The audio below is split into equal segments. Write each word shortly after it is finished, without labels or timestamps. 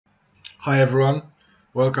Hi everyone,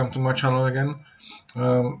 welcome to my channel again.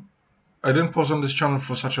 I didn't post on this channel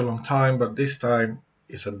for such a long time, but this time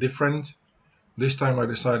is a different. This time I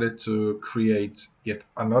decided to create yet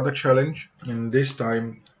another challenge, and this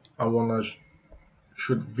time I wanna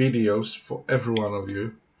shoot videos for every one of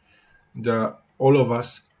you that all of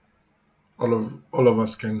us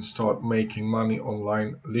can start making money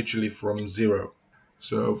online literally from zero.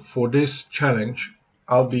 So for this challenge,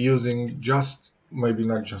 I'll be using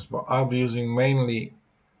but I'll be using mainly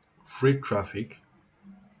free traffic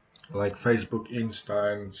like Facebook,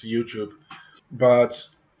 Insta, and YouTube. But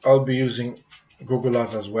I'll be using Google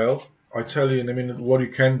Ads as well. I'll tell you in a minute what you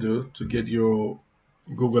can do to get your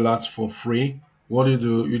Google Ads for free. What you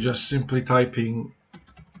do, you just simply type in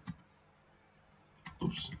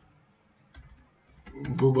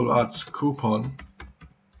Google Ads coupon,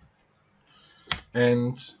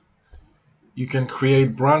 and you can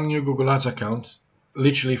create brand new Google Ads accounts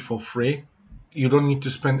literally for free. You don't need to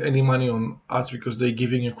spend any money on ads because they're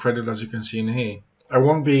giving you credit, as you can see in here. I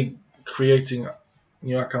won't be creating a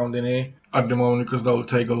new account in here at the moment because that will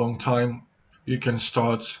take a long time. You can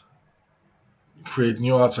create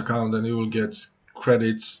new ads account and you will get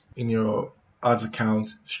credits in your ads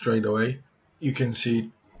account straight away. You can see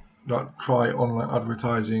that try online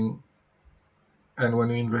advertising, and when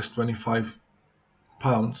you invest £25,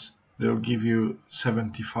 they'll give you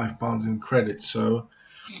 £75 in credit. So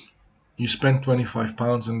you spend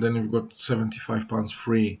 £25 and then you've got £75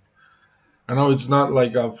 free. I know it's not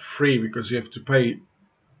like a free because you have to pay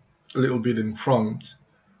a little bit in front,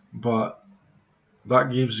 but that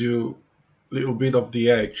gives you a little bit of the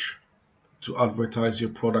edge to advertise your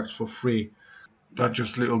products for free. That's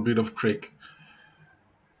just a little bit of trick.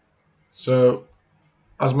 So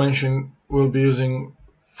as mentioned, we'll be using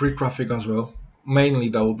free traffic as well. Mainly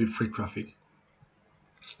that will be free traffic,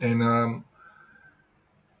 and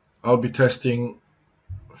I'll be testing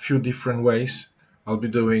a few different ways. I'll be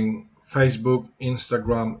doing Facebook,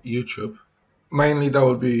 Instagram, YouTube. Mainly that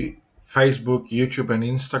will be Facebook, YouTube, and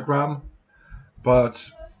Instagram,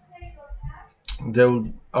 but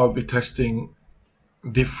I'll be testing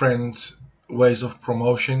different ways of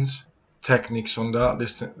promotions, techniques on that,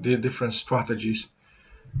 the different strategies.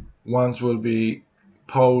 Ones will be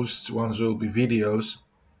posts, ones will be videos,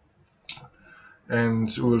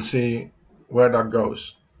 and we'll see where that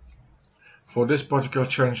goes. For this particular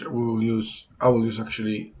challenge, I will use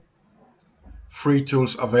actually free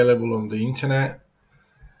tools available on the internet.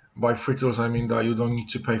 By free tools, I mean that you don't need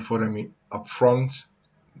to pay for them up front,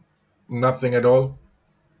 nothing at all.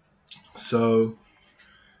 So,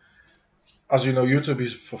 as you know, YouTube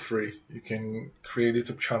is for free. You can create a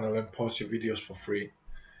YouTube channel and post your videos for free.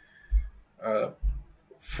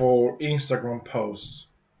 For Instagram posts,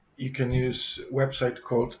 you can use a website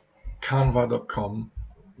called canva.com,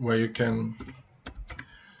 where you can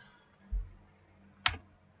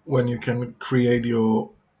create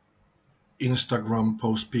your Instagram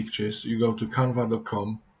post pictures. You go to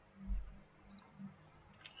canva.com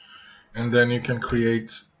and then you can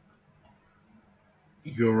create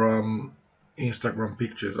your Instagram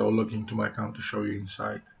pictures. I'll log into my account to show you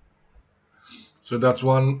inside. So that's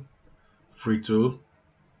one free tool.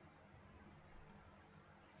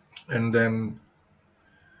 And then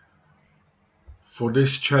for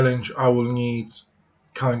this challenge, I will need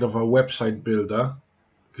kind of a website builder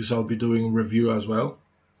because I'll be doing review as well.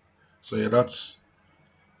 So yeah, that's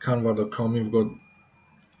canva.com. You've got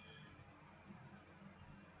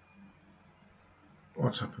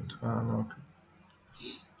what's happened? No.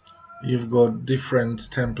 You've got different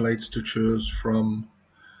templates to choose from,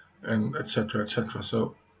 and etc. etc.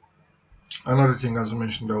 So another thing, as I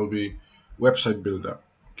mentioned, that will be website builder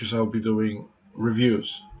because I'll be doing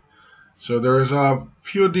reviews. So there is a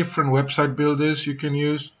few different website builders you can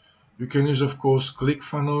use. You can use, of course,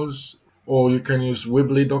 ClickFunnels, or you can use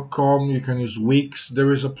Weebly.com, you can use Wix.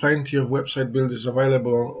 There is a plenty of website builders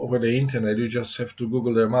available over the internet. You just have to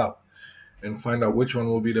Google them up and find out which one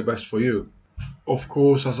will be the best for you. Of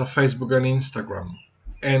course, as a Facebook and Instagram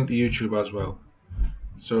and YouTube as well.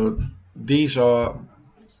 So these are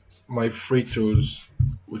my free tools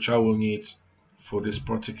which I will need for this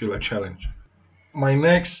particular challenge. My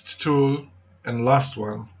next tool and last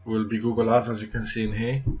one will be Google Ads, as you can see in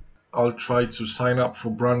here. I'll try to sign up for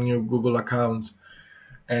brand new Google account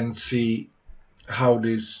and see how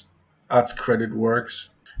this ads credit works,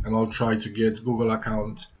 and I'll try to get Google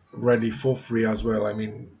account ready for free as well. I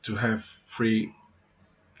mean, to have free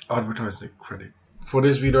advertising credit. For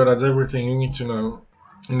this video, that's everything you need to know.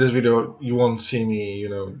 In this video, you won't see me,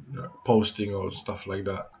 posting or stuff like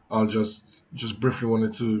that. I'll just briefly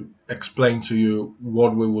wanted to explain to you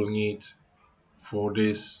what we will need for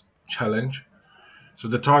this challenge. So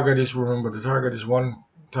the target is, remember, the target is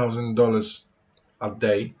 $1,000 a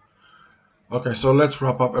day. Okay, so let's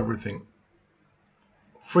wrap up everything.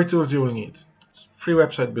 3 tools you will need: free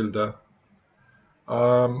website builder,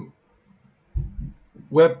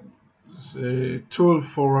 web tool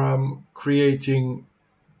for creating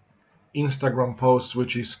Instagram posts,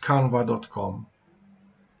 which is canva.com,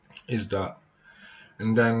 is that.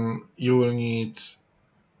 And then you will need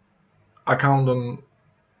account on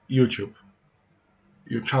YouTube,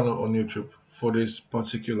 your channel on YouTube. For this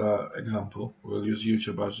particular example, we'll use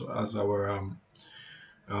YouTube as our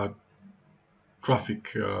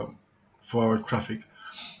traffic, for our traffic,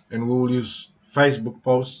 and we will use Facebook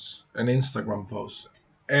posts and Instagram posts,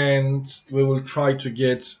 and we will try to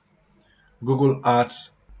get Google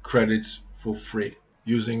Ads credits for free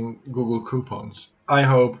using Google coupons. I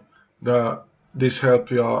hope that this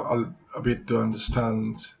helped you a bit to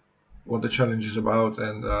understand what the challenge is about,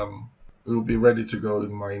 and we'll be ready to go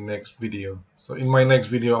in my next video. So in my next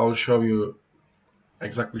video, I'll show you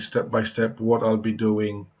exactly step by step what I'll be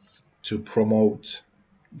doing to promote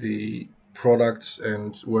the products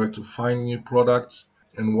and where to find new products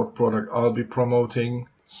and what product I'll be promoting.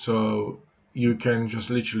 So you can just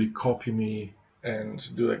literally copy me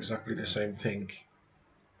and do exactly the same thing.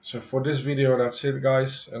 So for this video, that's it,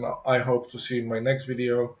 guys, and I hope to see you in my next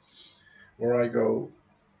video, where I go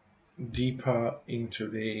deeper into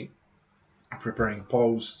the preparing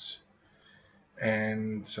posts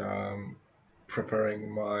and preparing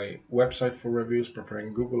my website for reviews,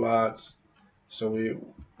 preparing Google Ads, so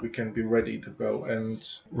we can be ready to go. And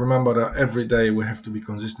remember that every day we have to be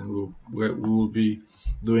consistent. We will be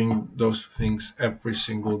doing those things every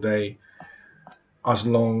single day, as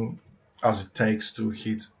long as it takes to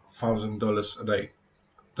hit $1,000 a day.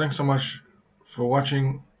 Thanks so much for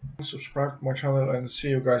watching. Subscribe to my channel, and see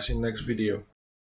you guys in next video.